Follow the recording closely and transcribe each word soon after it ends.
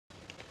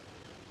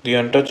The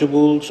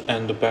Untouchables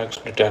and the Pax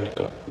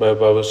Britannica by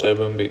Babasaheb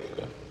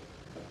Ambedkar.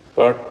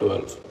 Part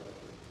 12.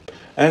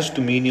 As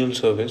to menial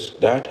service,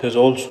 that has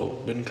also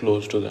been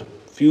closed to them.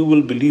 Few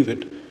will believe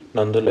it,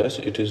 nonetheless,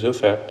 it is a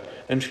fact,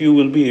 and few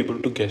will be able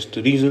to guess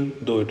the reason,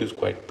 though it is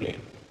quite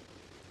plain.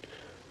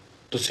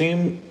 The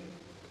same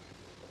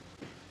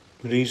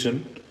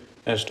reason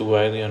as to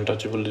why the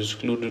untouchable is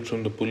excluded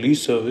from the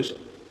police service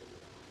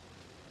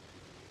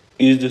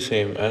is the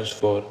same as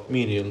for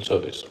menial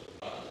service,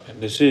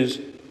 and this is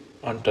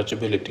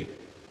untouchability.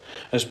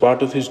 As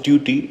part of his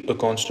duty, a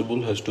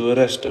constable has to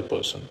arrest a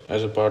person.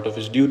 As a part of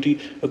his duty,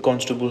 a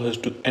constable has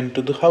to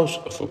enter the house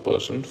of a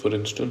person, for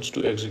instance,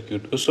 to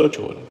execute a search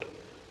warrant.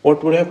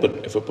 What would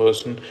happen if a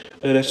person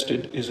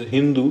arrested is a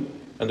Hindu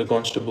and the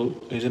constable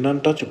is an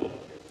untouchable?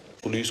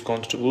 Police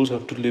constables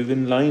have to live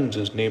in lines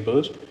as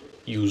neighbors,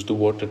 use the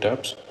water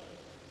taps.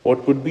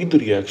 What would be the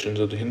reactions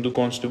of the Hindu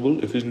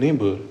constable if his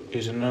neighbor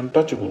is an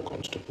untouchable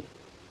constable?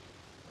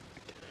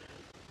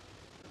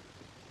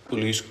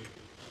 Police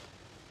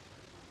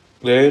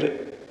There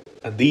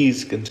are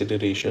these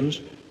considerations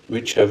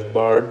which have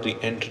barred the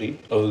entry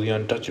of the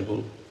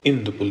untouchable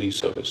in the police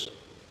service.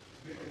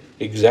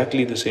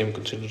 Exactly the same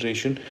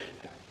consideration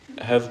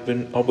have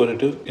been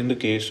operative in the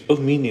case of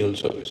menial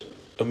service.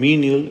 A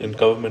menial in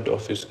government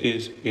office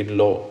is, in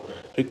law,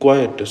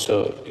 required to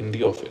serve in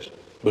the office,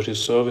 but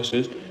his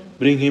services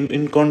bring him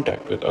in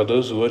contact with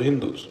others who are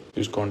Hindus,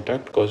 whose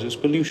contact causes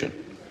pollution.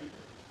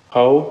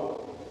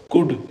 How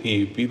could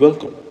he be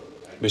welcome?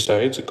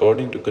 Besides,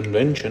 according to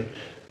convention,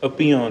 a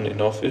peon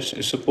in office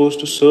is supposed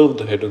to serve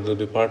the head of the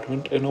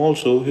department and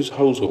also his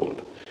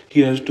household.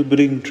 He has to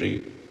bring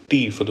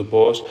tea for the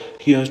boss,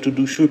 he has to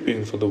do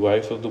sweeping for the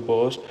wife of the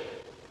boss,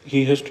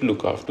 he has to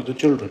look after the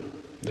children.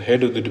 The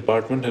head of the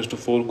department has to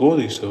forego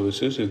these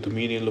services if the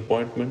menial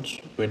appointments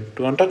went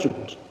to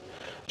untouchables.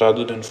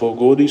 Rather than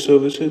forego these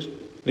services,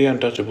 the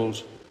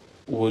untouchables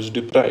was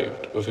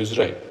deprived of his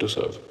right to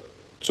serve.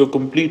 So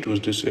complete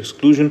was this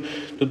exclusion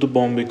that the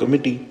Bombay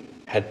Committee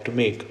had to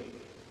make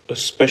a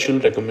special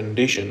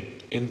recommendation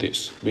in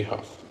this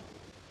behalf.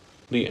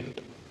 The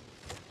end.